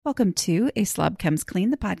Welcome to A Slob Comes Clean,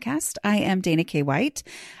 the podcast. I am Dana K. White.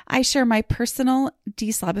 I share my personal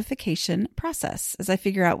deslobification process as I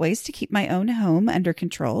figure out ways to keep my own home under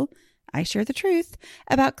control. I share the truth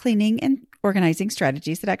about cleaning and organizing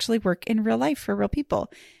strategies that actually work in real life for real people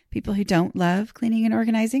who don't love cleaning and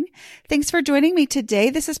organizing. Thanks for joining me today.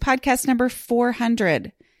 This is podcast number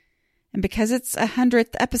 400. And because it's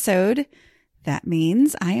 100th episode, that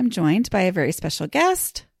means I am joined by a very special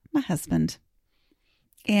guest, my husband.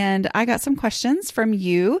 And I got some questions from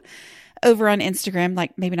you over on Instagram,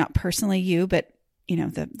 like maybe not personally you, but you know,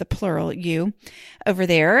 the plural you over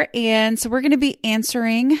there. And so we're going to be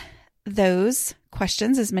answering those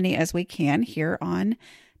questions, as many as we can here on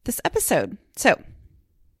this episode. So do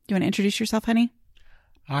you want to introduce yourself, honey?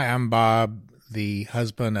 Hi, I'm Bob, the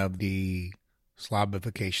husband of the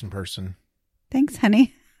slobification person. Thanks,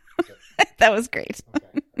 honey. That was great.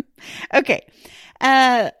 Okay.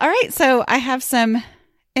 All right. So I have some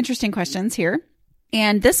interesting questions here.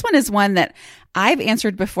 And this one is one that I've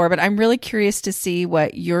answered before, but I'm really curious to see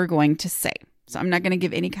what you're going to say. So I'm not going to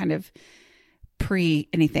give any kind of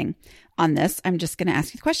anything on this. I'm just going to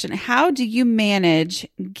ask you the question. How do you manage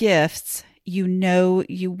gifts you know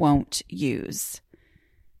you won't use?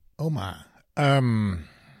 Oh my. How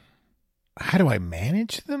do I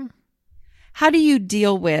manage them? How do you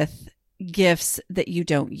deal with gifts that you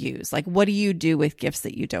don't use? Like, what do you do with gifts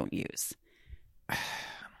that you don't use?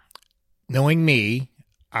 Knowing me,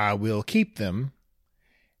 I will keep them,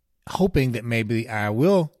 hoping that maybe I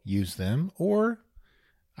will use them, or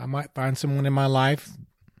I might find someone in my life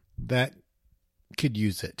that could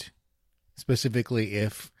use it. Specifically,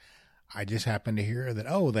 if I just happen to hear that,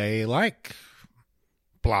 oh, they like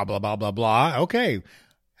blah, blah, blah, blah, blah. Okay.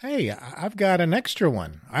 Hey, I've got an extra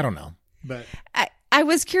one. I don't know. But I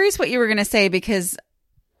was curious what you were going to say, because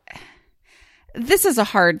this is a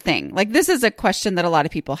hard thing. Like, this is a question that a lot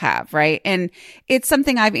of people have, right? And it's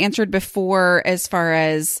something I've answered before as far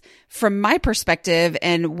as from my perspective,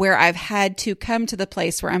 and where I've had to come to the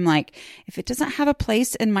place where I'm like, if it doesn't have a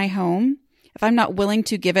place in my home, if I'm not willing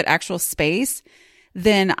to give it actual space,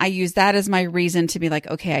 then I use that as my reason to be like,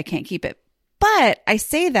 okay, I can't keep it. But I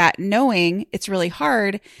say that knowing it's really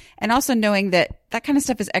hard, and also knowing that that kind of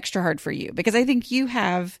stuff is extra hard for you, because I think you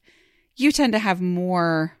tend to have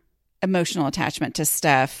more emotional attachment to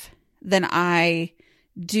stuff than I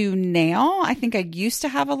do now. I think I used to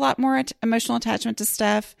have a lot more emotional attachment to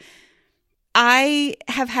stuff. I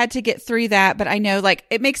have had to get through that, but I know, like,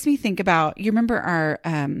 it makes me think about, you remember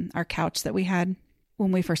our couch that we had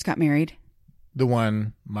when we first got married? The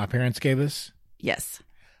one my parents gave us? Yes.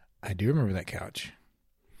 I do remember that couch.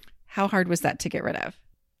 How hard was that to get rid of?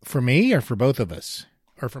 For me, or for both of us?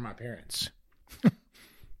 Or for my parents?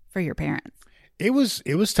 For your parents. It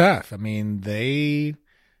was tough. I mean, they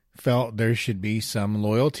felt there should be some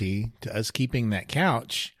loyalty to us keeping that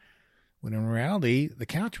couch, when in reality, the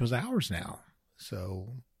couch was ours now.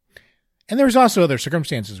 So, and there was also other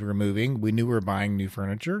circumstances we were moving. We knew we were buying new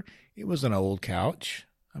furniture. It was an old couch.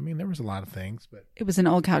 I mean, there was a lot of things, but it was an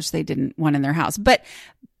old couch they didn't want in their house.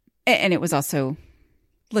 And it was also,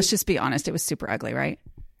 let's just be honest, it was super ugly, right?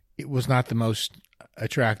 It was not the most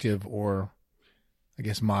attractive or, I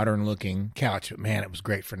guess, modern looking couch, but man, it was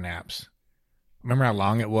great for naps. Remember how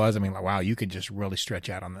long it was? I mean, like, wow, you could just really stretch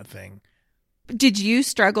out on that thing. Did you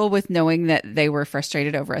struggle with knowing that they were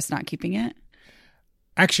frustrated over us not keeping it?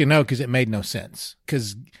 Actually, no, because it made no sense.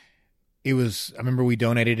 Because it was, I remember we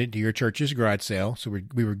donated it to your church's garage sale. So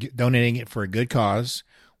we were donating it for a good cause.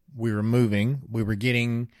 We were moving. We were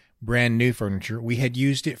getting brand new furniture. We had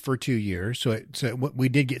used it for 2 years. So we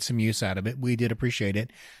did get some use out of it. We did appreciate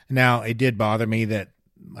it. Now, it did bother me that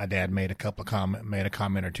my dad made a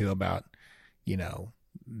comment or two about, you know,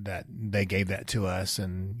 that they gave that to us,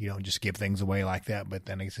 and you don't just give things away like that. But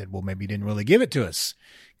then he said, well, maybe you didn't really give it to us,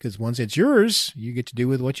 because once it's yours, you get to do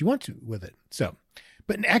with what you want to with it. So,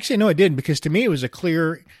 but actually, no, it didn't, because to me, it was a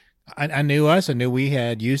clear, I knew us, I knew we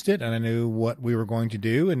had used it, and I knew what we were going to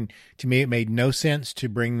do. And to me, it made no sense to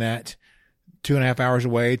bring that 2.5 hours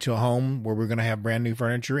away to a home where we're going to have brand new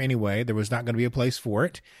furniture anyway. There was not going to be a place for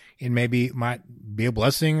it. And maybe it might be a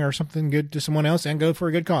blessing or something good to someone else and go for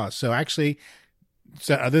a good cause. So actually,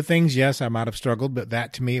 so other things, yes, I might have struggled, but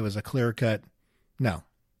that to me, it was a clear cut. No,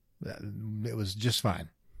 it was just fine.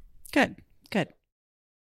 Good.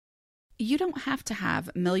 You don't have to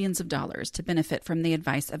have millions of dollars to benefit from the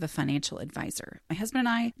advice of a financial advisor. My husband and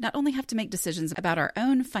I not only have to make decisions about our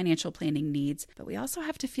own financial planning needs, but we also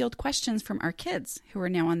have to field questions from our kids who are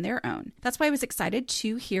now on their own. That's why I was excited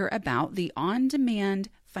to hear about the on-demand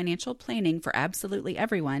financial planning for absolutely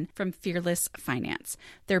everyone from Fearless Finance.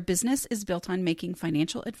 Their business is built on making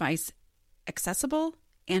financial advice accessible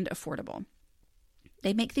and affordable.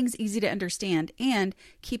 They make things easy to understand and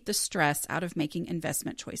keep the stress out of making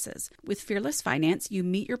investment choices. With Fearless Finance, you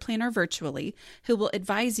meet your planner virtually who will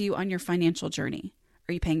advise you on your financial journey.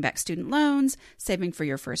 Are you paying back student loans, saving for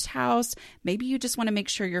your first house? Maybe you just want to make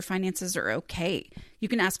sure your finances are okay. You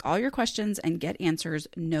can ask all your questions and get answers,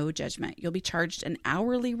 no judgment. You'll be charged an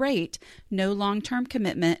hourly rate, no long-term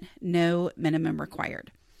commitment, no minimum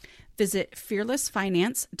required. Visit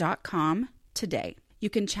fearlessfinance.com today. You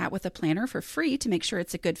can chat with a planner for free to make sure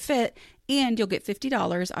it's a good fit, and you'll get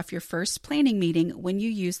 $50 off your first planning meeting when you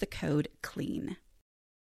use the code CLEAN.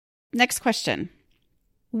 Next question.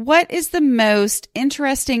 What is the most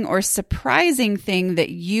interesting or surprising thing that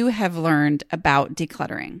you have learned about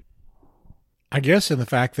decluttering? I guess in the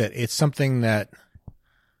fact that it's something that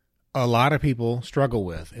a lot of people struggle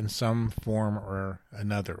with in some form or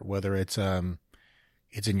another, whether it's in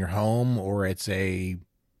your home or it's me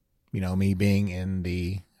being in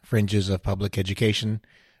the fringes of public education,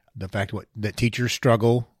 the fact that teachers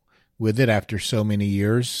struggle with it after so many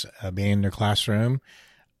years being in their classroom.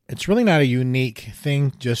 It's really not a unique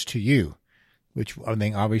thing just to you, which I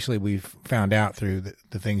think obviously we've found out through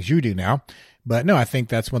the things you do now. But no, I think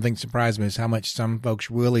that's one thing that surprised me is how much some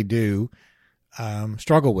folks really do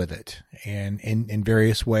struggle with it, and in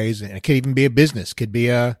various ways. And it could even be a business, could be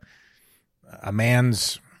a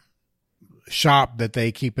man's shop that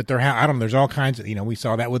they keep at their house. I don't know. There's all kinds of, we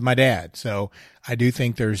saw that with my dad. So I do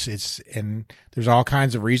think there's all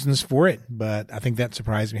kinds of reasons for it, but I think that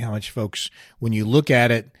surprised me how much folks, when you look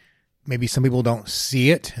at it, maybe some people don't see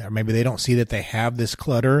it, or maybe they don't see that they have this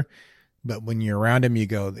clutter, but when you're around them, you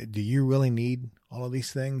go, do you really need all of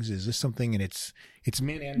these things? Is this something? And it's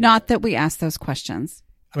men and not that we ask those questions.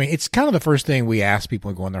 I mean, it's kind of the first thing we ask people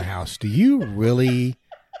who go in their house. Do you really,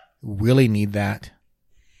 really need that?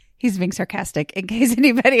 He's being sarcastic in case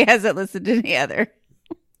anybody hasn't listened to any other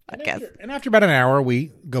podcast. And after about an hour,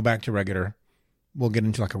 we go back to regular. We'll get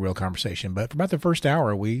into like a real conversation. But for about the first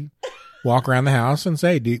hour, we walk around the house and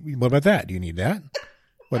say, what about that? Do you need that?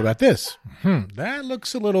 What about this? That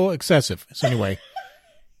looks a little excessive. So anyway.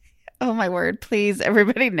 Oh, my word. Please,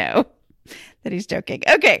 everybody know that he's joking.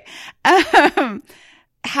 Okay.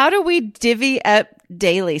 How do we divvy up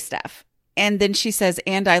daily stuff? And then she says,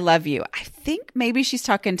 and I love you. I think maybe she's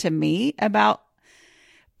talking to me about,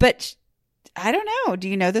 but I don't know. Do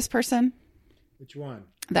you know this person? Which one?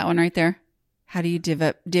 That one right there. How do you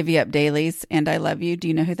divvy up dailies? And I love you. Do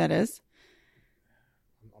you know who that is?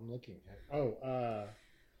 I'm looking.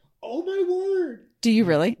 Oh my word. Do you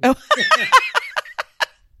really? Oh.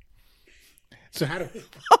 So how do we?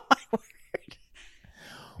 Oh my word.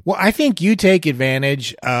 Well, I think you take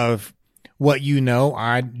advantage of what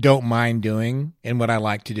I don't mind doing and what I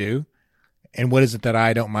like to do. And what is it that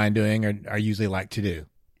I don't mind doing or usually like to do?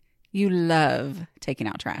 You love taking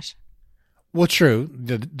out trash. Well, true.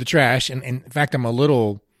 The trash. And in fact, I'm a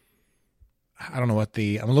little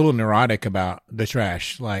neurotic about the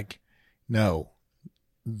trash. Like, no,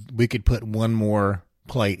 we could put one more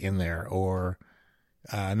plate in there, or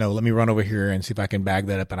no, let me run over here and see if I can bag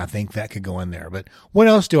that up. And I think that could go in there. But what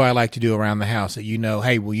else do I like to do around the house that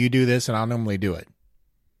hey, will you do this? And I'll normally do it.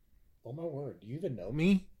 Oh my word. Do you even know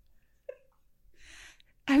me?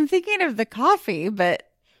 I'm thinking of the coffee, but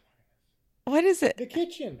what is it? The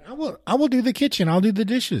kitchen. I will do the kitchen. I'll do the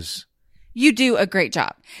dishes. You do a great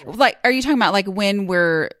job. Like, are you talking about like when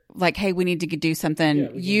we're like, hey, we need to do something, yeah,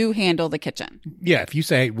 you handle the kitchen? Yeah. If you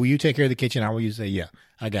say, will you take care of the kitchen? I will say, yeah,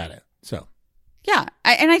 I got it. So. Yeah.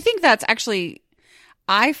 And I think that's actually,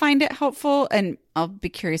 I find it helpful, and I'll be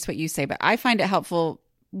curious what you say, but I find it helpful.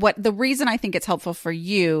 The reason I think it's helpful for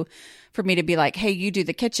you, for me to be like, hey, you do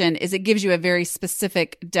the kitchen, is it gives you a very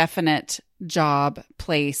specific, definite job,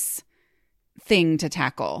 place, thing to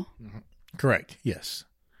tackle. Mm-hmm. Correct. Yes.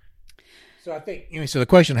 So I think, so the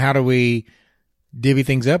question, how do we divvy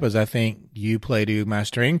things up, is I think you play to my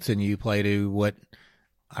strengths and you play to what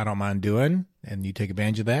I don't mind doing, and you take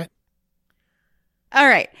advantage of that. All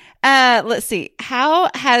right. Let's see. How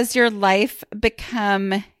has your life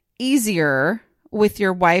become easier with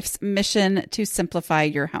your wife's mission to simplify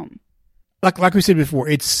your home? Like we said before,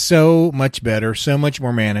 it's so much better, so much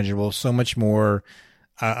more manageable, so much more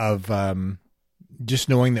of just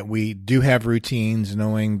knowing that we do have routines,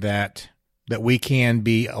 knowing that we can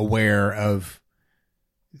be aware of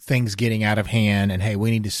things getting out of hand, and hey, we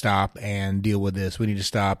need to stop and deal with this. We need to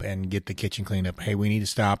stop and get the kitchen cleaned up. Hey, we need to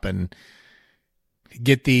stop and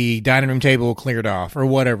get the dining room table cleared off, or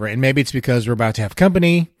whatever. And maybe it's because we're about to have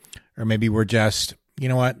company, or maybe we're just, you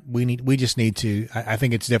know what, we just need to. I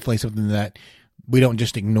think it's definitely something that we don't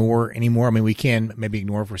just ignore anymore. I mean, we can maybe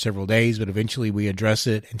ignore for several days, but eventually we address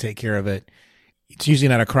it and take care of it. It's usually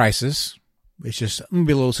not a crisis. It's just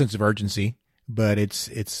maybe a little sense of urgency, but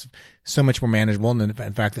it's so much more manageable. And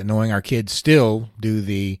in fact, that knowing our kids still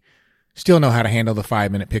know how to handle the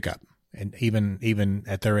 5-minute pickup. And even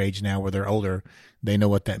at their age now where they're older, they know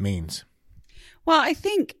what that means. Well, I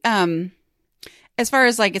think, as far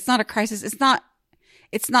as like, it's not a crisis.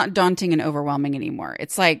 It's not daunting and overwhelming anymore.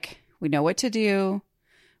 It's like, we know what to do.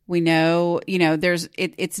 We know,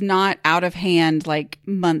 it's not out of hand, like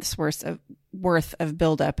months worth of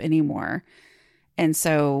buildup anymore. And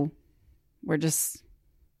so we can just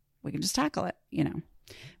tackle it,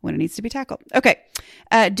 when it needs to be tackled. Okay.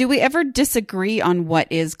 Do we ever disagree on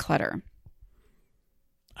what is clutter?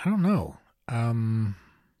 I don't know. I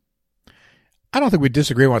don't think we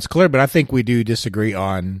disagree on what's clutter, but I think we do disagree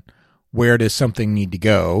on where does something need to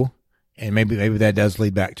go. And maybe that does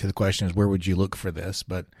lead back to the question is where would you look for this?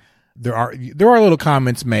 But there are little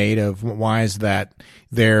comments made of why is that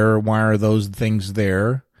there? Why are those things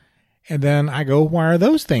there? And then I go, why are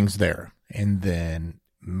those things there? And then,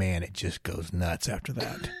 man, it just goes nuts after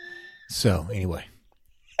that. So anyway,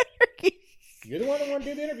 you're the one that want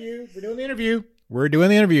to do the interview. We're doing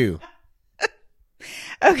the interview.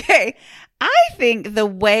 Okay. I think the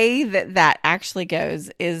way that actually goes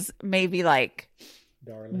is maybe like,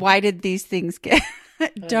 darling, why did these things get,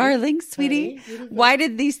 darling, sweetie, why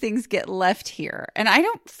did these things get left here? And I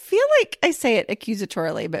don't feel like I say it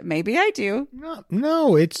accusatorily, but maybe I do.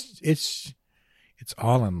 No, it's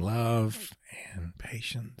all in love and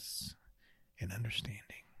patience and understanding.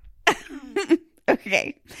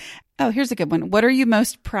 Okay. Oh, here's a good one. What are you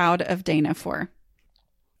most proud of Dana for?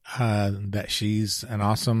 That she's an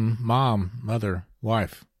awesome mom, mother,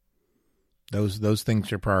 wife. Those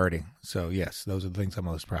things are priority. So yes, those are the things I'm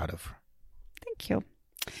most proud of. Thank you.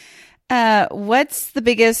 What's the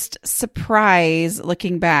biggest surprise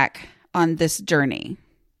looking back on this journey?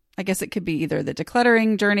 I guess it could be either the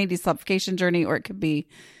decluttering journey, desublification journey, or it could be,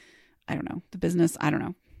 I don't know, the business. I don't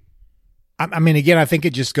know. I mean, again, I think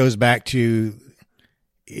it just goes back to,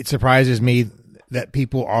 it surprises me that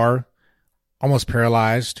people are almost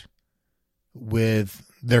paralyzed with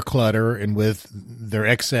their clutter and with their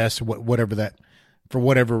excess, whatever that, for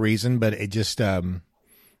whatever reason. But it just,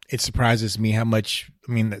 it surprises me how much,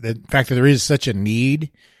 I mean, the fact that there is such a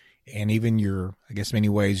need, and even I guess many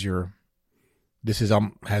ways this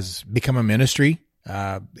has become a ministry,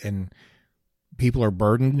 and people are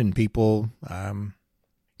burdened and people,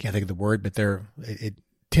 can't think of the word, but it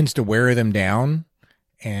tends to wear them down.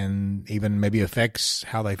 And even maybe affects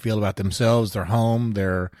how they feel about themselves, their home,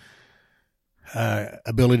 their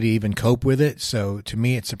ability to even cope with it. So to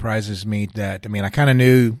me, it surprises me that, I mean, I kind of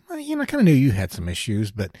knew you had some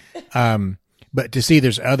issues, but to see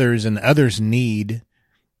there's others and others need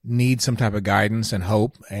some type of guidance and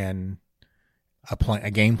hope and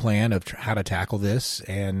a game plan of how to tackle this.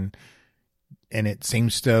 And it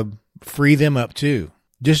seems to free them up too.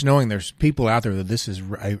 Just knowing there's people out there that this is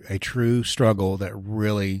a true struggle that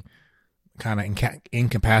really kind of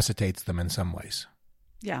incapacitates them in some ways.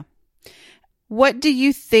 Yeah. What do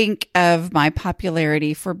you think of my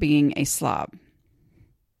popularity for being a slob?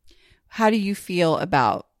 How do you feel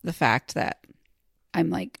about the fact that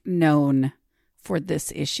I'm like known for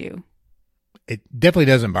this issue? It definitely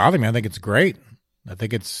doesn't bother me. I think it's great. I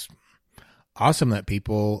think it's awesome that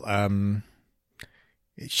people,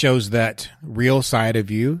 it shows that real side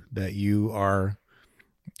of you, that you are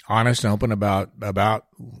honest and open about,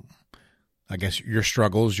 I guess, your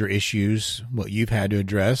struggles, your issues, what you've had to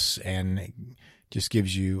address, and it just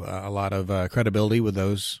gives you a lot of credibility with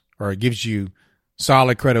those, or it gives you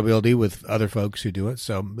solid credibility with other folks who do it.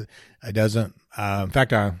 So it doesn't, in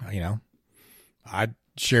fact, I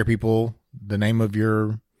share the name of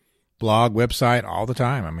your blog, website all the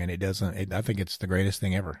time. I mean, I think it's the greatest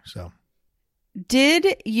thing ever. So.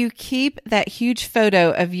 Did you keep that huge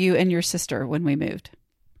photo of you and your sister when we moved?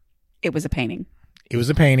 It was a painting. It was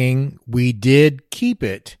a painting. We did keep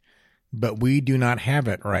it, but we do not have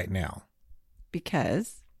it right now.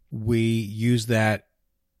 Because? We used that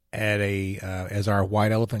at as our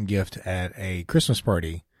white elephant gift at a Christmas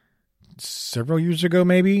party several years ago,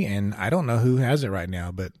 maybe. And I don't know who has it right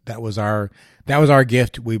now, but that was our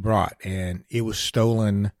gift we brought, and it was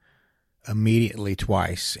stolen immediately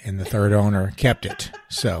twice, and the third owner kept it.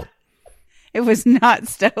 So it was not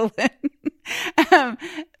stolen.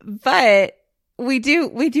 But we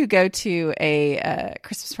do go to a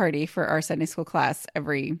Christmas party for our Sunday school class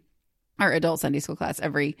our adult Sunday school class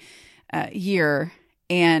every year.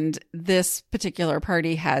 And this particular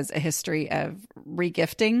party has a history of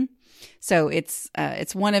regifting. So it's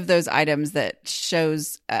one of those items that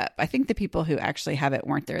shows up. I think the people who actually have it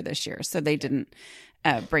weren't there this year, so they didn't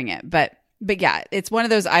bring it. But But yeah, it's one of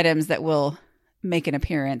those items that will make an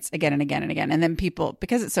appearance again and again and again. And then people,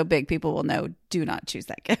 because it's so big, people will know, do not choose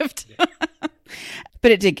that gift. Yeah.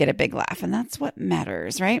 But it did get a big laugh, and that's what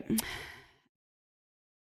matters, right?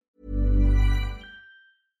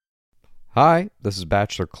 Hi, this is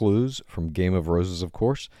Bachelor Clues from Game of Roses, of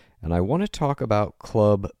course, and I want to talk about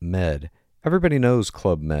Club Med. Everybody knows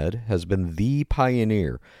Club Med has been the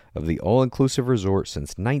pioneer of the all-inclusive resort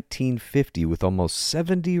since 1950, with almost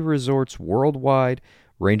 70 resorts worldwide,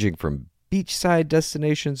 ranging from beachside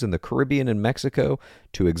destinations in the Caribbean and Mexico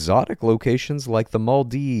to exotic locations like the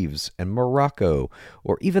Maldives and Morocco,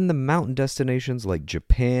 or even the mountain destinations like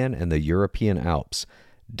Japan and the European Alps.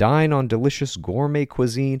 Dine on delicious gourmet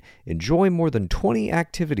cuisine, enjoy more than 20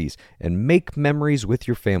 activities, and make memories with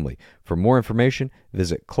your family. For more information,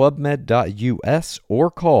 visit clubmed.us or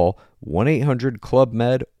call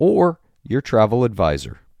 1-800-CLUB-MED or your travel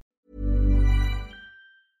advisor.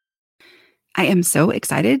 I am so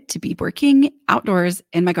excited to be working outdoors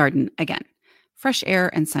in my garden again. Fresh air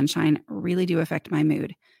and sunshine really do affect my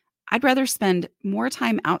mood. I'd rather spend more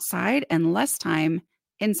time outside and less time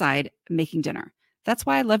inside making dinner. That's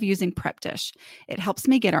why I love using Prep Dish. It helps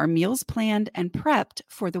me get our meals planned and prepped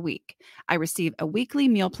for the week. I receive a weekly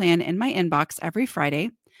meal plan in my inbox every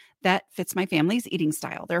Friday that fits my family's eating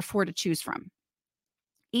style. There are 4 to choose from.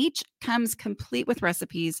 Each comes complete with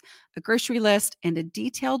recipes, a grocery list, and a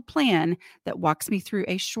detailed plan that walks me through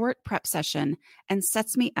a short prep session and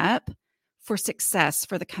sets me up for success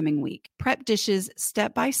for the coming week. Prep Dish's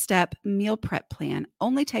step-by-step meal prep plan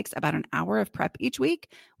only takes about an hour of prep each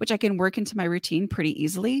week, which I can work into my routine pretty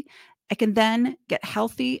easily. I can then get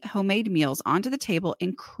healthy homemade meals onto the table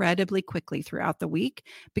incredibly quickly throughout the week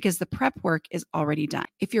because the prep work is already done.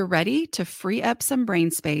 If you're ready to free up some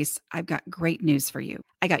brain space, I've got great news for you.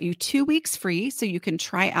 I got you 2 weeks free so you can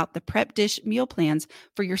try out the Prep Dish meal plans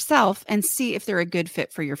for yourself and see if they're a good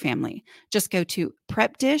fit for your family. Just go to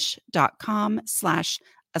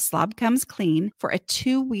prepdish.com/aslobcomesclean for a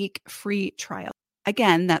 2-week free trial.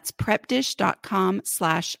 Again, that's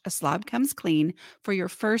prepdish.com/aslobcomesclean for your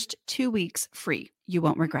first 2 weeks free. You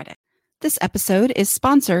won't regret it. This episode is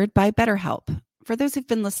sponsored by BetterHelp. For those who've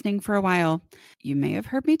been listening for a while, you may have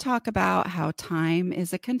heard me talk about how time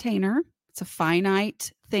is a container. It's a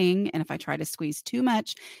finite thing. And if I try to squeeze too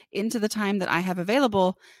much into the time that I have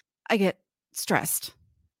available, I get stressed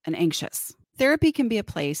and anxious. Therapy can be a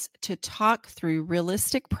place to talk through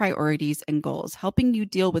realistic priorities and goals, helping you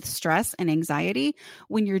deal with stress and anxiety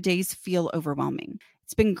when your days feel overwhelming.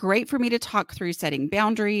 It's been great for me to talk through setting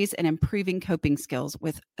boundaries and improving coping skills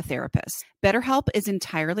with a therapist. BetterHelp is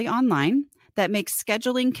entirely online. That makes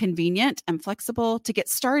scheduling convenient and flexible. To get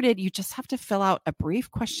started, you just have to fill out a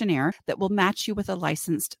brief questionnaire that will match you with a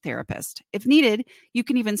licensed therapist. If needed, you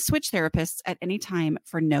can even switch therapists at any time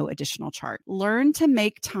for no additional charge. Learn to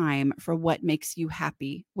make time for what makes you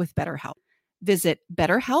happy with BetterHelp. Visit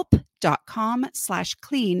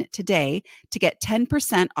betterhelp.com/clean today to get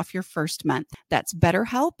 10% off your first month. That's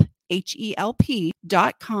BetterHelp,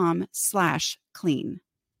 HELP.com/clean.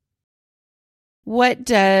 What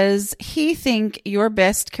does he think your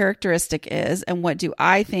best characteristic is, and what do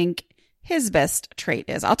I think his best trait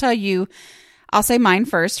is? I'll say mine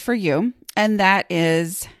first for you, and that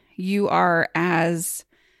is you are as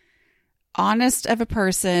honest of a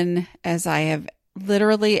person as I have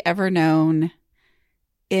literally ever known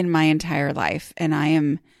in my entire life, and I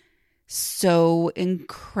am so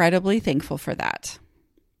incredibly thankful for that.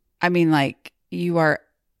 I mean, like, you are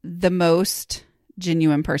the most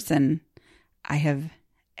genuine person I have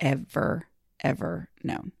ever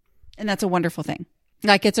known. And that's a wonderful thing.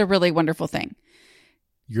 Like, it's a really wonderful thing.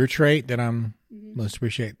 Your trait that I'm most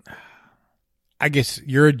appreciate, I guess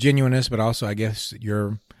your genuineness, but also I guess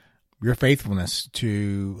your faithfulness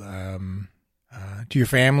to your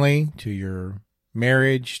family, to your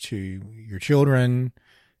marriage, to your children,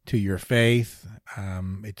 to your faith.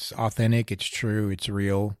 It's authentic, it's true, it's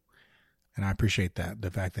real. And I appreciate that.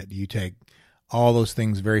 The fact that you take all those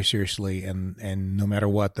things very seriously, and no matter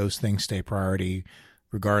what, those things stay priority,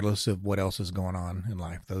 regardless of what else is going on in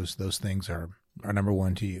life. Those things are number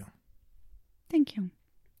one to you. Thank you.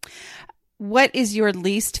 What is your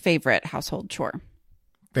least favorite household chore?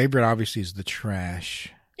 Favorite, obviously, is the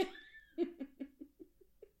trash.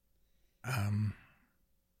 I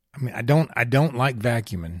mean, I don't like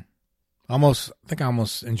vacuuming. I think I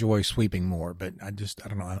almost enjoy sweeping more, but I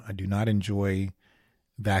don't know. I do not enjoy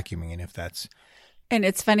vacuuming, and if that's... And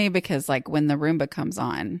it's funny because, like, when the Roomba comes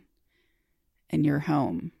on in your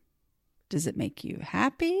home, does it make you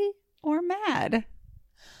happy or mad?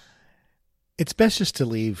 It's best just to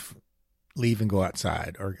leave and go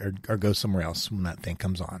outside or go somewhere else when that thing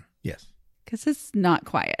comes on. Yes. because it's not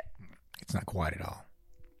quiet. It's not quiet at all.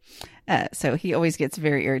 So he always gets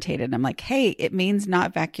very irritated. I'm like, hey, it means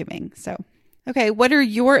not vacuuming. So, okay, what are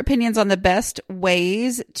your opinions on the best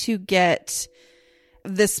ways to get,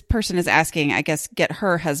 this person is asking, I guess, get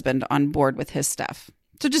her husband on board with his stuff?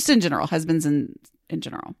 So just in general, husbands in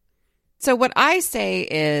general. So what I say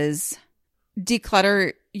is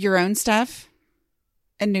declutter your own stuff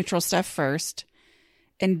and neutral stuff first,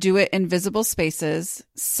 and do it in visible spaces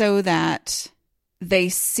so that they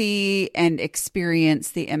see and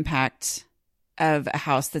experience the impact of a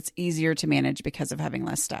house that's easier to manage because of having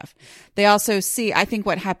less stuff. They also see, I think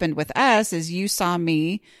what happened with us is you saw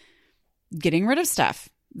me getting rid of stuff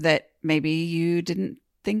that maybe you didn't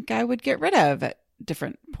think I would get rid of at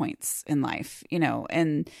different points in life, you know,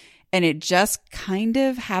 and it just kind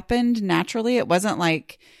of happened naturally. It wasn't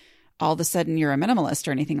like all of a sudden you're a minimalist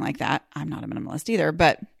or anything like that. I'm not a minimalist either,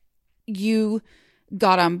 but you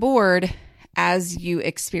got on board as you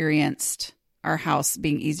experienced our house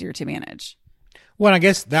being easier to manage. Well, I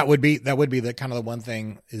guess that would be the kind of the one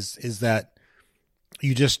thing is that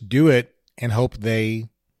you just do it and hope they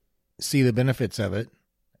see the benefits of it.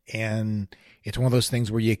 And it's one of those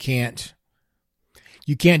things where you can't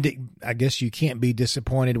be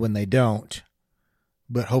disappointed when they don't,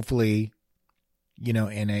 but hopefully, you know,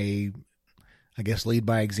 in a, I guess, lead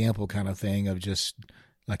by example kind of thing of just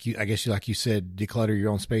like you said, declutter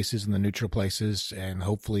your own spaces in the neutral places, and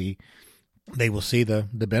hopefully they will see the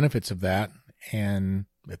benefits of that. And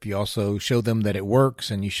if you also show them that it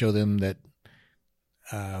works, and you show them that,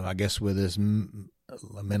 I guess with as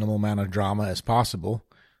a minimal amount of drama as possible,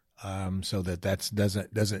 so that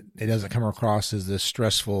it doesn't come across as this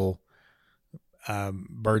stressful,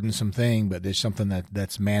 burdensome thing, but there's something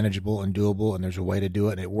that's manageable and doable, and there's a way to do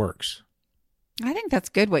it, and it works. I think that's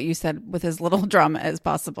good what you said, with as little drama as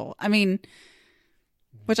possible. I mean,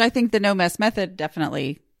 which I think the no mess method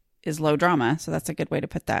definitely is low drama. So that's a good way to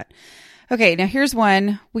put that. Okay, now here's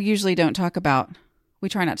one we usually don't talk about. We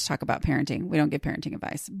try not to talk about parenting. We don't give parenting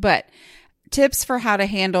advice, but tips for how to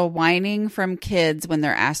handle whining from kids when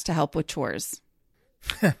they're asked to help with chores.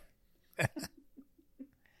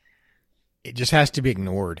 It just has to be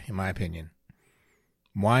ignored, in my opinion.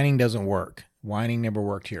 Whining doesn't work. Whining never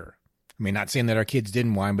worked here. I mean, not saying that our kids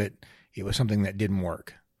didn't whine, but it was something that didn't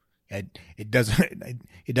work. It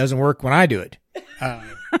doesn't work when I do it.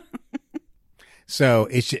 So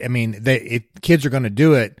kids are going to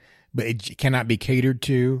do it, but it cannot be catered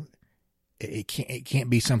to. It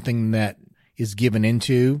can't be something that is given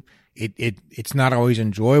into. It's not always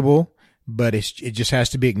enjoyable, but it just has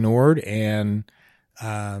to be ignored. And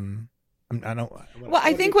I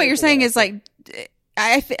think what you're saying is like,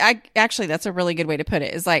 I actually, that's a really good way to put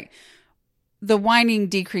it. Is like the whining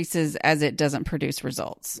decreases as it doesn't produce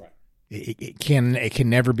results. Right. It can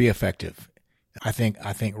never be effective. I think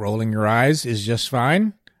rolling your eyes is just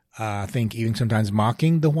fine. I think even sometimes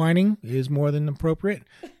mocking the whining is more than appropriate.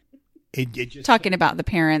 It just, talking about the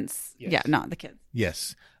parents, yes. Yeah, not the kids.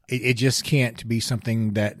 Yes, it just can't be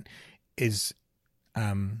something that is,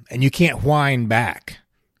 and you can't whine back.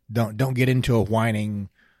 Don't get into a whining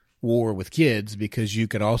war with kids, because you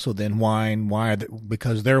could also then whine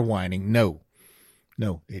because they're whining. No,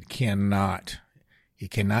 it cannot. It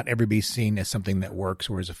cannot ever be seen as something that works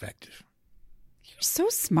or is effective. You're so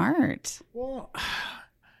smart. Well,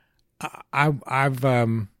 I've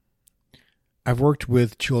worked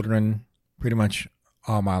with children pretty much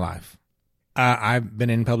all my life. I've been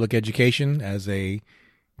in public education as a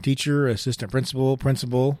teacher, assistant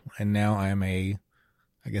principal, and now I'm a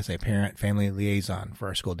parent family liaison for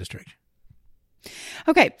our school district.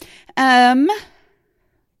 Okay.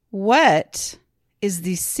 What is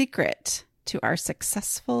the secret to our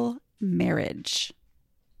successful marriage?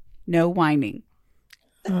 No whining.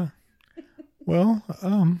 I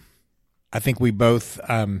think we both,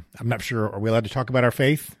 I'm not sure, are we allowed to talk about our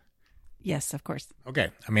faith? Yes, of course.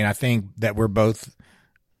 Okay. I mean, I think that we're both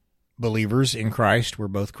believers in Christ. We're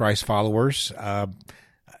both Christ followers.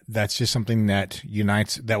 That's just something that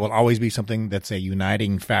unites, that will always be something that's a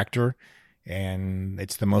uniting factor. And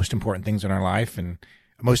it's the most important things in our life and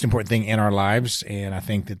most important thing in our lives. And I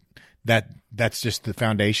think that's just the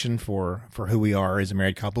foundation for who we are as a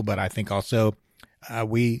married couple. But I think also,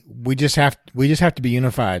 we just have to be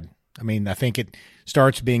unified. I mean, I think it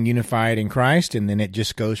starts being unified in Christ, and then it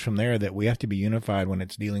just goes from there, that we have to be unified when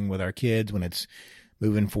it's dealing with our kids, when it's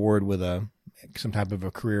moving forward with some type of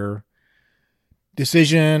a career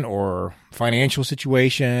decision or financial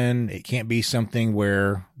situation. It can't be something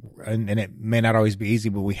where, and it may not always be easy,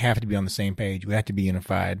 but we have to be on the same page. We have to be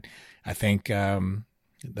unified. I think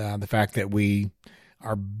the fact that we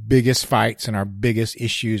our biggest fights and our biggest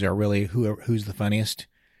issues are really who's the funniest.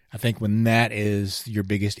 I think when that is your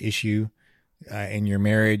biggest issue in your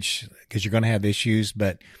marriage, because you're going to have issues,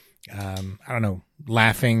 but I don't know,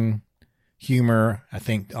 laughing, humor, I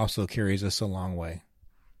think also carries us a long way.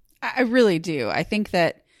 I really do. I think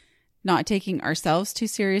that not taking ourselves too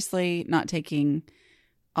seriously, not taking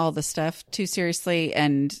all the stuff too seriously,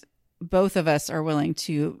 and both of us are willing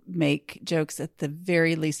to make jokes at the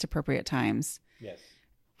very least appropriate times. Yes.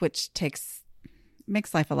 Which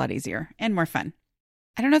makes life a lot easier and more fun.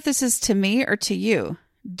 I don't know if this is to me or to you.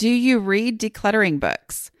 Do you read decluttering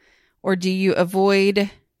books, or do you avoid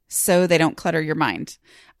so they don't clutter your mind?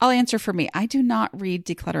 I'll answer for me. I do not read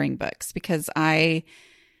decluttering books because I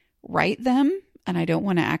write them and I don't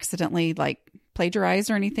want to accidentally plagiarize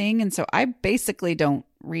or anything. And so I basically don't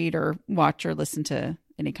read or watch or listen to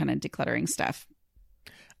any kind of decluttering stuff.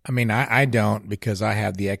 I mean, I don't, because I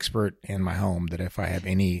have the expert in my home that if I have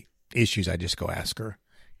any issues, I just go ask her.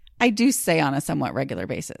 I do say on a somewhat regular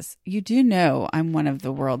basis, you do know I'm one of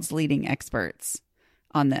the world's leading experts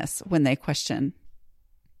on this when they question.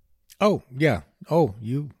 Oh, yeah. Oh,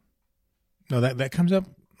 no, that comes up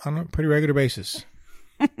on a pretty regular basis.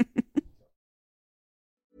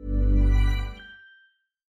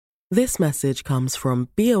 This message comes from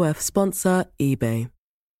BOF sponsor eBay.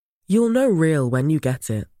 You'll know real when you get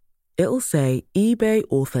it. It'll say eBay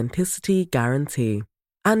Authenticity Guarantee.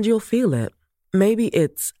 And you'll feel it. Maybe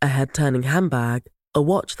it's a head-turning handbag, a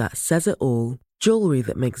watch that says it all, jewelry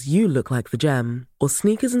that makes you look like the gem, or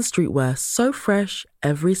sneakers and streetwear so fresh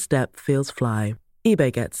every step feels fly.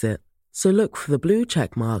 eBay gets it. So look for the blue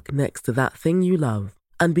check mark next to that thing you love.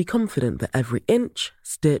 And be confident that every inch,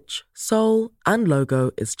 stitch, sole, and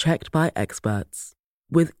logo is checked by experts.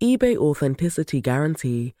 With eBay Authenticity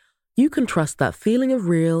Guarantee, you can trust that feeling of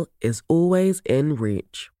real is always in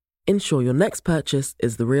reach. Ensure your next purchase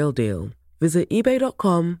is the real deal. Visit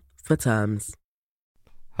ebay.com for terms.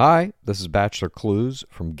 Hi, this is Bachelor Clues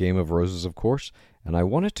from Game of Roses, of course, and I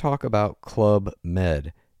want to talk about Club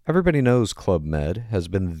Med. Everybody knows Club Med has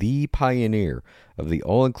been the pioneer of the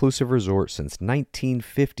all-inclusive resort since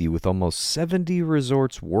 1950, with almost 70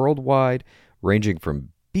 resorts worldwide, ranging from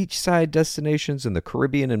beachside destinations in the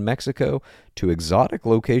Caribbean and Mexico to exotic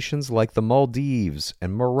locations like the Maldives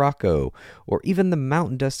and Morocco, or even the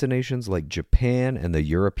mountain destinations like Japan and the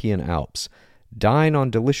European Alps. Dine on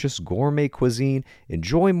delicious gourmet cuisine,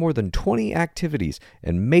 enjoy more than 20 activities,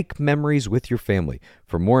 and make memories with your family.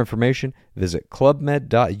 For more information, visit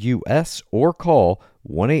clubmed.us or call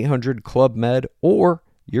 1-800-CLUB-MED or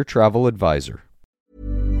your travel advisor.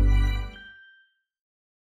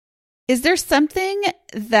 Is there something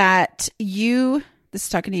that this is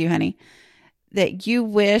talking to you, honey, that you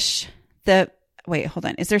wish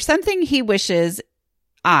is there something he wishes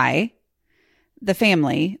the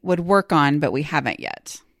family would work on, but we haven't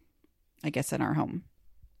yet, I guess, in our home?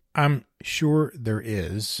 I'm sure there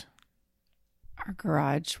is. Our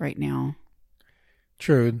garage right now.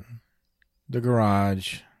 True. The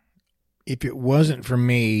garage. If it wasn't for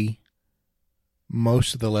me,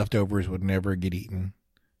 most of the leftovers would never get eaten.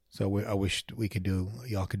 So I wish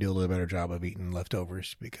y'all could do a little better job of eating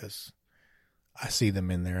leftovers, because I see them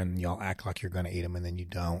in there and y'all act like you're going to eat them and then you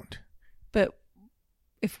don't. But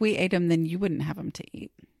if we ate them, then you wouldn't have them to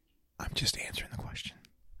eat. I'm just answering the question.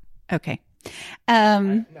 Okay.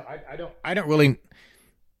 I don't really.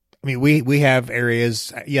 I mean, we have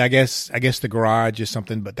areas. Yeah, I guess the garage is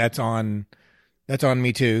something, but that's on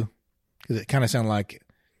me too, because it kind of sounded like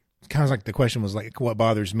the question was like, what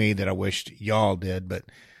bothers me that I wished y'all did, but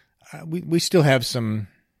we still have some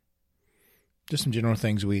general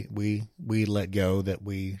things we let go that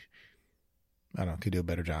we, I don't know, could do a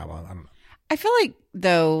better job on. I don't know. I feel like,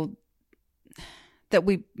 though, that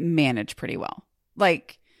we manage pretty well.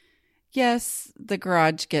 Like, yes, the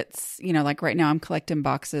garage gets, like right now I'm collecting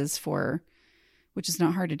boxes which is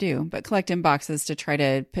not hard to do, but collecting boxes to try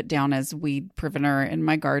to put down as weed preventer in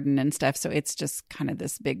my garden and stuff. So it's just kind of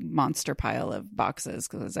this big monster pile of boxes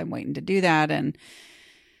because I'm waiting to do that. And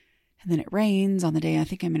then it rains on the day I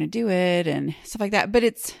think I'm going to do it and stuff like that.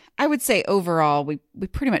 But I would say overall, we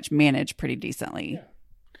pretty much manage pretty decently. Yeah.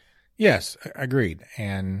 Yes, agreed.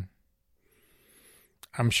 And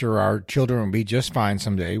I'm sure our children will be just fine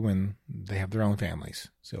someday when they have their own families.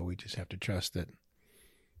 So we just have to trust that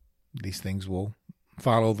these things will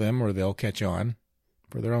follow them or they'll catch on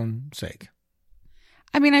for their own sake.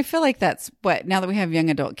 I mean, I feel like that's now that we have young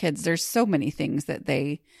adult kids, there's so many things that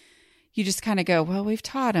you just kind of go, well, we've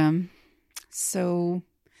taught them. So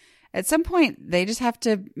at some point they just have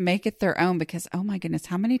to make it their own, because, oh my goodness,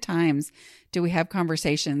 how many times do we have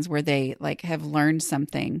conversations where they have learned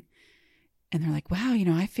something And they're like, wow,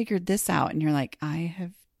 I figured this out. And you're like, I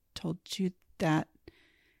have told you that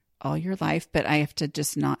all your life, but I have to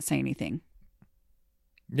just not say anything.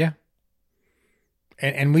 Yeah.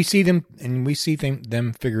 And we see them,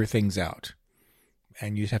 them figure things out.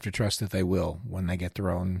 And you just have to trust that they will when they get their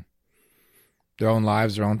own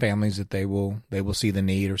lives, their own families, that they will see the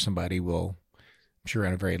need, or somebody will, I'm sure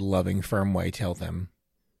in a very loving, firm way, tell them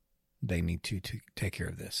they need to take care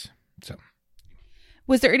of this. So,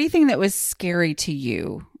 was there anything that was scary to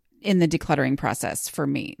you in the decluttering process? For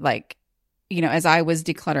me, like, as I was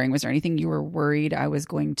decluttering, was there anything you were worried I was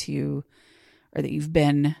going to, or that you've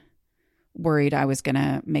been worried I was going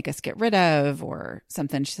to make us get rid of, or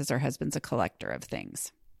something? She says her husband's a collector of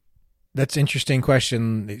things. That's an interesting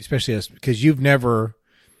question, especially because you've never,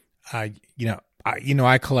 I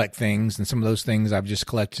collect things, and some of those things I've just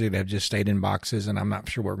collected have just stayed in boxes, and I'm not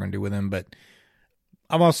sure what we're going to do with them. But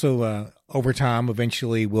I'm also, over time,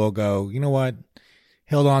 eventually will go, you know what,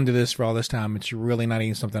 held on to this for all this time. It's really not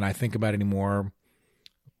even something I think about anymore.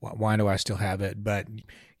 Why do I still have it? But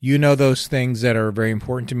those things that are very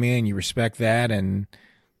important to me, and you respect that. And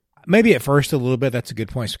maybe at first a little bit, that's a good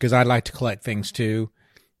point, because I'd like to collect things too.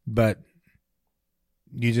 But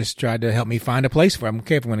you just tried to help me find a place for it.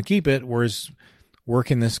 Okay, if I'm going to keep it, where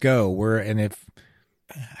can this go?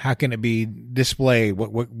 How can it be displayed?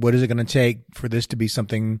 What is it going to take for this to be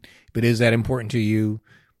something that is that important to you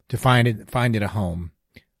to find it a home?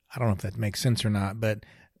 I don't know if that makes sense or not, but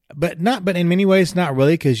in many ways, not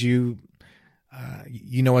really, because you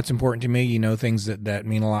know what's important to me. Things that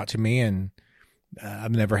mean a lot to me, and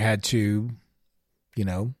I've never had to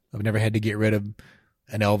get rid of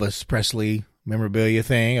an Elvis Presley memorabilia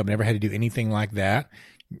thing. I've never had to do anything like that.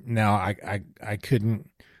 Now I couldn't.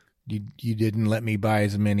 You didn't let me buy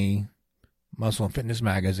as many muscle and fitness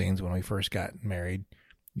magazines when we first got married.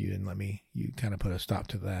 You didn't let me. You kind of put a stop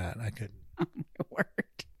to that. I couldn't. Oh my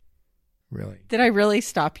word! Really? Did I really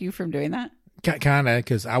stop you from doing that? Kind of,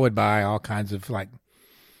 because I would buy all kinds of like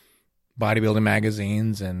bodybuilding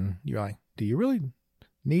magazines, and you're like, do you really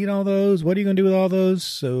need all those? What are you going to do with all those?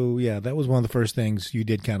 So yeah, that was one of the first things you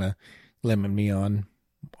did kind of limit me on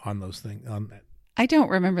those things. On that, I don't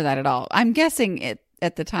remember that at all. I'm guessing it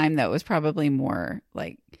at the time that was probably more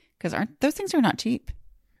like, because those things are not cheap.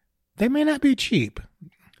 They may not be cheap,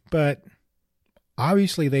 but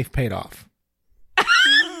obviously they've paid off.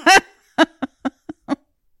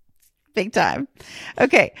 Big time.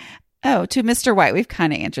 Okay. Oh, to Mr. White, we've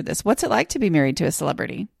kind of answered this. What's it like to be married to a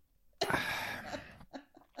celebrity?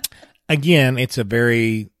 Again, it's a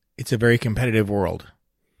very competitive world.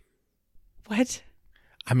 What?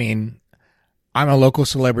 I mean, I'm a local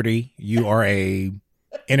celebrity. You are a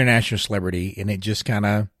international celebrity, and it just kind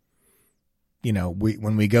of,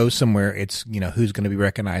 when we go somewhere, it's who's going to be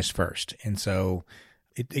recognized first, and so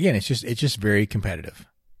it's just very competitive.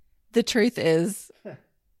 The truth is,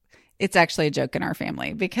 it's actually a joke in our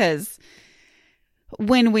family, because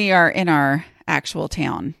when we are in our actual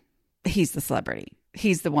town, he's the celebrity.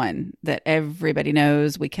 He's the one that everybody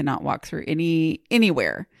knows. We cannot walk through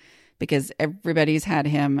anywhere because everybody's had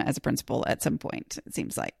him as a principal at some point, it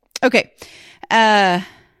seems like. Okay.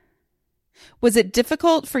 Was it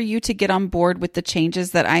difficult for you to get on board with the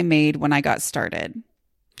changes that I made when I got started?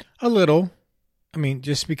 A little. I mean,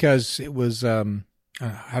 just because it was,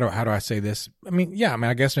 how do I say this? I mean, yeah,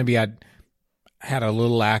 I guess maybe I had a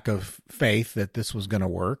little lack of faith that this was going to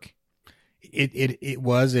work. It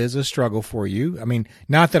is a struggle for you. I mean,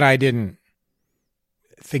 not that I didn't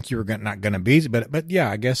think you were not going to be, but yeah,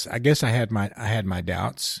 I guess I had my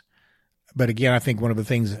doubts. But again, I think one of the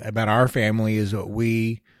things about our family is that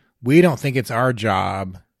we don't think it's our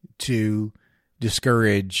job to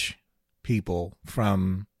discourage people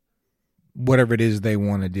from whatever it is they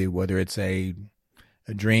want to do, whether it's a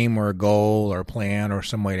dream or a goal or a plan or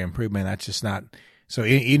some way to improvement. That's just not. So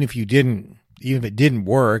even if it didn't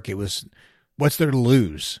work, it was, what's there to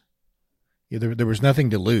lose? There was nothing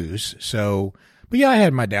to lose. So, but yeah, I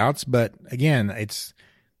had my doubts, but again, it's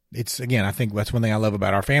again, I think that's one thing I love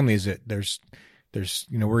about our family is that there's,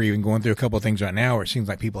 we're even going through a couple of things right now where it seems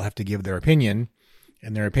like people have to give their opinion,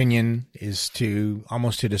 and their opinion is to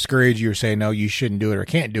almost to discourage you or say, no, you shouldn't do it or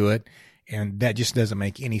can't do it. And that just doesn't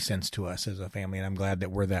make any sense to us as a family. And I'm glad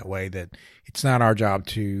that we're that way, that it's not our job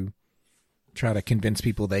to try to convince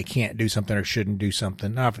people they can't do something or shouldn't do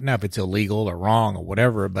something. Not if it's illegal or wrong or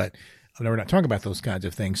whatever, but we're not talking about those kinds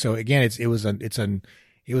of things. So again, it was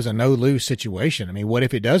a no lose situation. I mean, what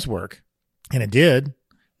if it does work? And it did.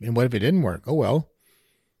 And what if it didn't work? Oh, well,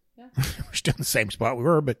 yeah. We're still in the same spot we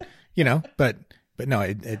were, but no,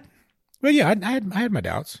 well, yeah, I had my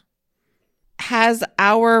doubts. Has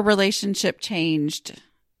our relationship changed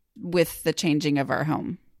with the changing of our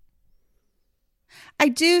home. I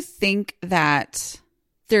do think that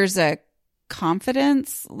there's a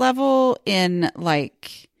confidence level in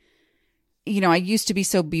like, I used to be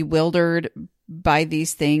so bewildered by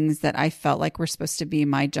these things that I felt like were supposed to be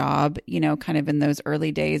my job, kind of in those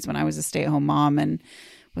early days when I was a stay-at-home mom and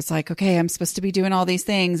was like, okay, I'm supposed to be doing all these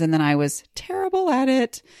things. And then I was terrible at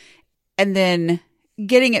it. And then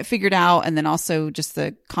getting it figured out. And then also just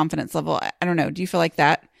the confidence level. I don't know. Do you feel like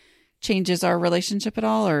that changes our relationship at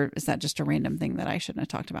all? Or is that just a random thing that I shouldn't have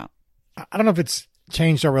talked about? I don't know if it's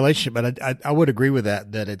changed our relationship, but I would agree with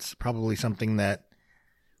that it's probably something that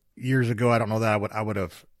years ago, I don't know that I would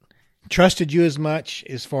have trusted you as much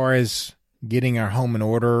as far as getting our home in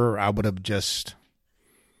order. I would have just,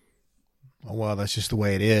 well, that's just the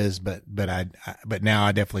way it is. But now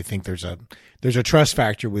I definitely think there's a trust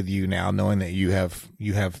factor with you now, knowing that you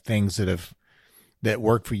have things that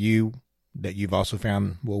work for you that you've also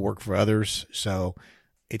found will work for others. So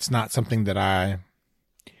it's not something that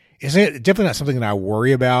it's definitely not something that I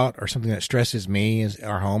worry about or something that stresses me as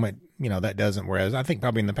our home. That doesn't. Whereas I think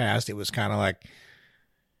probably in the past it was kind of like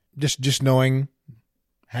just knowing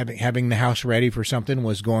having the house ready for something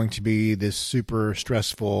was going to be this super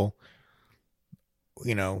stressful.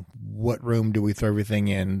 What room do we throw everything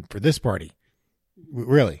in for this party?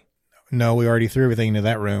 Really? No, we already threw everything into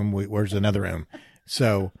that room. Where's another room?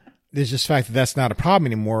 So there's just the fact that that's not a problem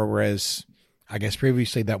anymore. Whereas I guess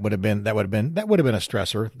previously that would have been a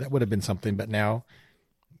stressor. That would have been something. But now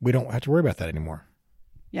we don't have to worry about that anymore.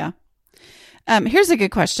 Yeah. Here's a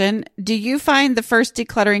good question. Do you find the first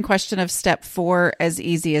decluttering question of step 4 as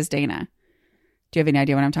easy as Dana? Do you have any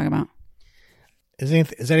idea what I'm talking about? Is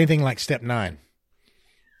that anything like step 9?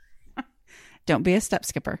 Don't be a step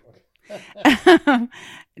skipper.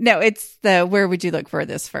 No, it's where would you look for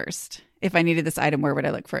this first? If I needed this item, where would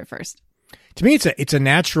I look for it first? To me, it's a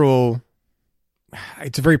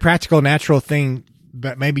very practical, natural thing,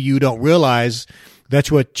 but maybe you don't realize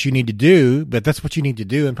that's what you need to do, but that's what you need to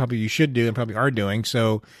do and probably you should do and probably are doing.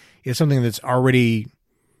 So it's something that's already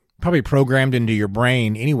probably programmed into your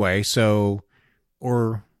brain anyway. So,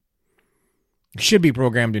 or should be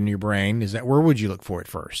programmed into your brain. Is that where would you look for it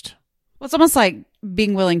first? Well, it's almost like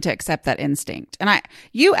being willing to accept that instinct. And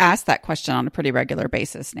you ask that question on a pretty regular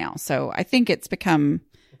basis now. So I think it's become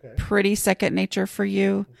pretty second nature for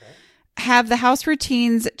you. Okay. Have the house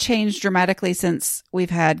routines changed dramatically since we've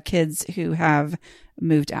had kids who have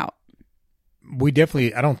moved out? We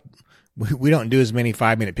definitely, we don't do as many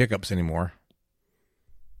 5-minute pickups anymore.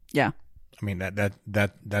 Yeah. I mean,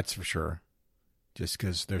 that's for sure. Just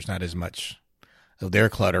because there's not as much of their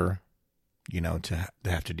clutter, to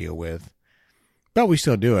have to deal with. But we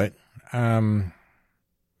still do it.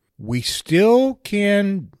 We still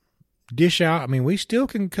can dish out. I mean, we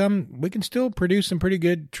can still produce some pretty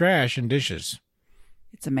good trash and dishes.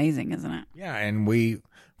 It's amazing, isn't it? Yeah, and we,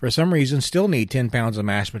 for some reason, still need 10 pounds of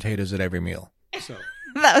mashed potatoes at every meal. So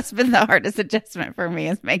that's been the hardest adjustment for me,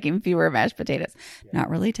 is making fewer mashed potatoes. Yeah. Not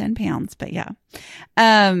really 10 pounds, but yeah.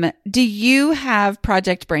 Do you have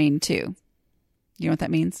project brain too? You know what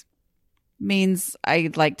that means? Means I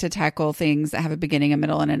like to tackle things that have a beginning, a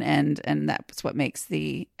middle, and an end, and that's what makes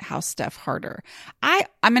the house stuff harder. I'm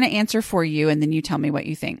going to answer for you, and then you tell me what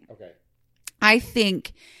you think. Okay. I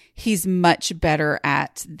think he's much better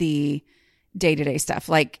at the day-to-day stuff.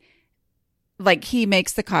 Like he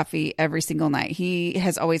makes the coffee every single night. He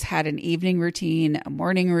has always had an evening routine, a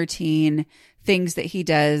morning routine, things that he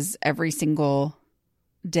does every single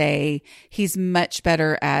day. He's much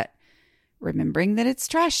better at remembering that it's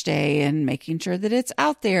trash day and making sure that it's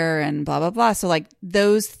out there and blah, blah, blah. So like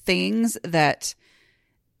those things that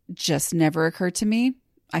just never occur to me,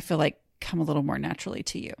 I feel like come a little more naturally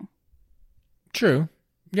to you. True.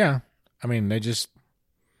 Yeah. I mean,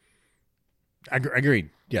 agreed.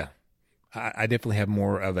 Yeah. I definitely have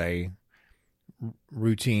more of a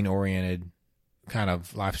routine oriented kind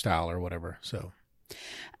of lifestyle or whatever. So.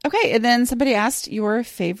 Okay. And then somebody asked your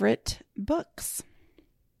favorite books.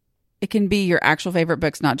 It can be your actual favorite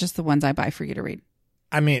books, not just the ones I buy for you to read.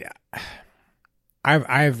 I mean,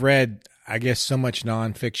 I've read, I guess, so much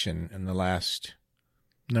nonfiction in the last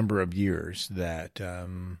number of years that,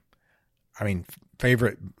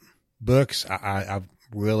 favorite books, I've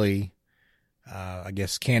really, I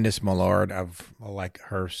guess, Candace Millard, I like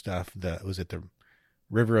her stuff. Was it The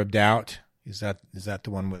River of Doubt? Is that the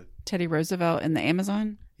one with Teddy Roosevelt in the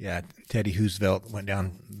Amazon? Yeah, Teddy Roosevelt went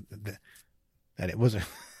down. That it wasn't.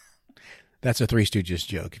 That's a Three Stooges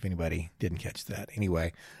joke, if anybody didn't catch that.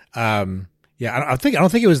 Anyway, yeah, I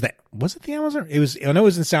don't think it was that. Was it the Amazon? It was. I know it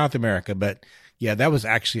was in South America, but yeah, that was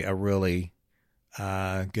actually a really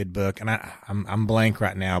good book. And I'm blank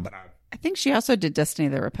right now, but I think she also did Destiny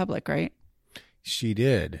of the Republic, right? she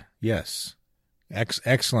did. Yes.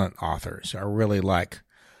 Excellent authors. I really like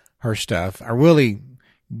her stuff. I really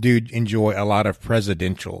do enjoy a lot of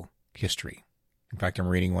presidential history. In fact, I'm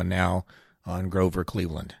reading one now on Grover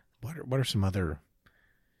Cleveland. What are some other?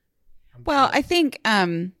 Well, I think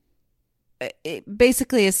it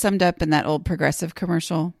basically is summed up in that old Progressive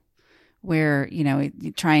commercial where,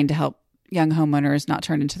 trying to help young homeowners not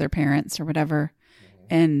turn into their parents or whatever.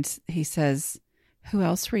 And he says, who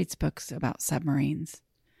else reads books about submarines?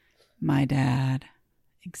 My dad.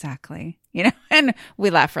 Exactly. And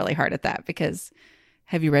we laugh really hard at that because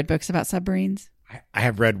have you read books about submarines? I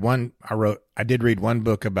have read one. I did read one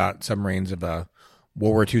book about submarines, of a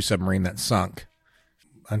World War II submarine that sunk,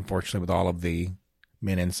 unfortunately, with all of the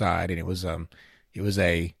men inside. And was I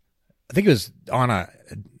think it was on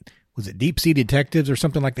was it Deep Sea Detectives or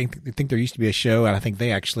something like that? I think there used to be a show, and I think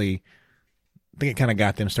it kind of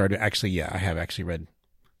got them started. Actually, yeah, I have actually read.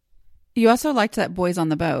 You also liked that Boys on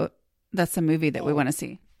the Boat. That's the movie that we want to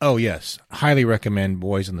see. Oh yes, highly recommend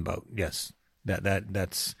Boys on the Boat. Yes,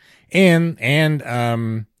 that's and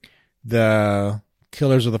the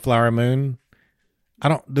Killers of the Flower Moon.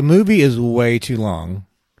 The movie is way too long.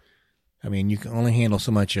 I mean, you can only handle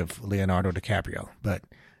so much of Leonardo DiCaprio, but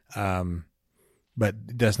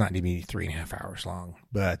it does not need to be 3.5 hours long.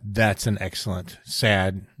 But that's an excellent,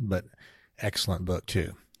 sad but excellent book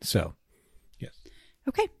too. So, yes.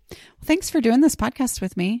 Okay. Well, thanks for doing this podcast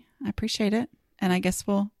with me. I appreciate it. And I guess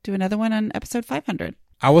we'll do another one on episode 500.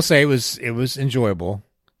 I will say it was enjoyable.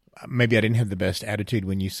 Maybe I didn't have the best attitude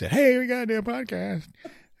when you said, "Hey, we got to do a podcast,"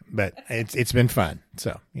 but it's been fun.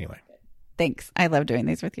 So anyway, thanks. I love doing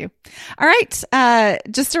these with you. All right.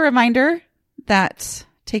 Just a reminder that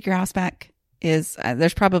Take Your House Back is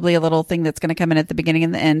there's probably a little thing that's going to come in at the beginning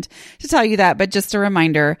and the end to tell you that, but just a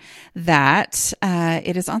reminder that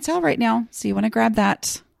it is on sale right now. So you want to grab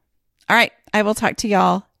that. All right. I will talk to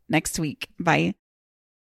y'all next week. Bye.